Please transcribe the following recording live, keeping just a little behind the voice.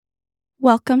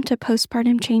Welcome to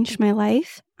Postpartum Changed My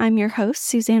Life. I'm your host,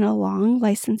 Susanna Long,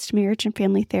 licensed marriage and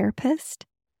family therapist,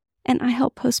 and I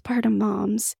help postpartum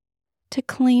moms to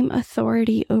claim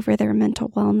authority over their mental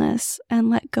wellness and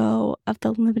let go of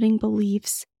the limiting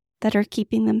beliefs that are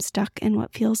keeping them stuck in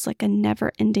what feels like a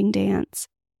never-ending dance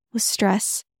with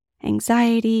stress,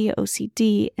 anxiety,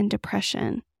 OCD, and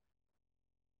depression.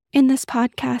 In this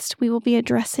podcast, we will be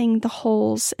addressing the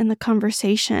holes in the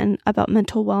conversation about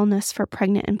mental wellness for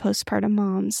pregnant and postpartum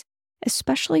moms,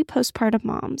 especially postpartum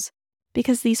moms,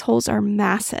 because these holes are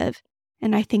massive,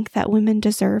 and I think that women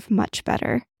deserve much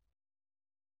better.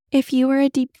 If you are a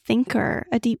deep thinker,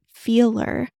 a deep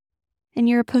feeler, and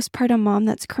you're a postpartum mom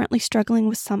that's currently struggling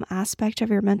with some aspect of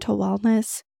your mental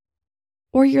wellness,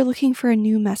 or you're looking for a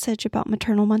new message about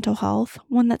maternal mental health,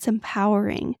 one that's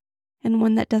empowering, and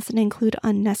one that doesn't include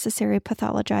unnecessary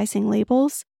pathologizing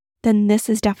labels, then this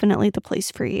is definitely the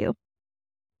place for you.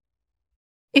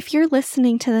 If you're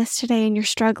listening to this today and you're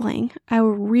struggling, I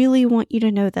really want you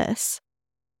to know this.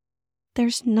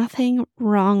 There's nothing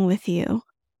wrong with you.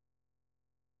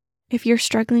 If you're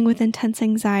struggling with intense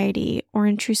anxiety or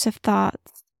intrusive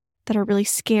thoughts that are really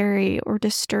scary or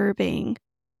disturbing,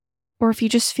 or if you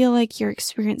just feel like you're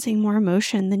experiencing more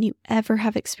emotion than you ever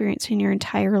have experienced in your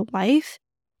entire life,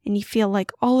 and you feel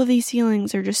like all of these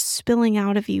feelings are just spilling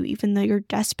out of you even though you're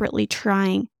desperately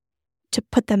trying to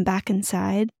put them back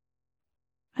inside,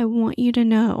 I want you to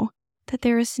know that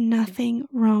there is nothing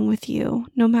wrong with you,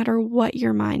 no matter what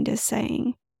your mind is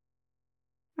saying.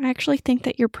 I actually think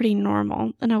that you're pretty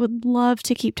normal, and I would love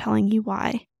to keep telling you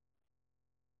why.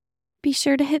 Be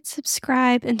sure to hit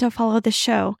subscribe and to follow the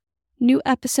show. New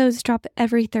episodes drop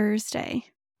every Thursday.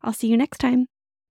 I'll see you next time.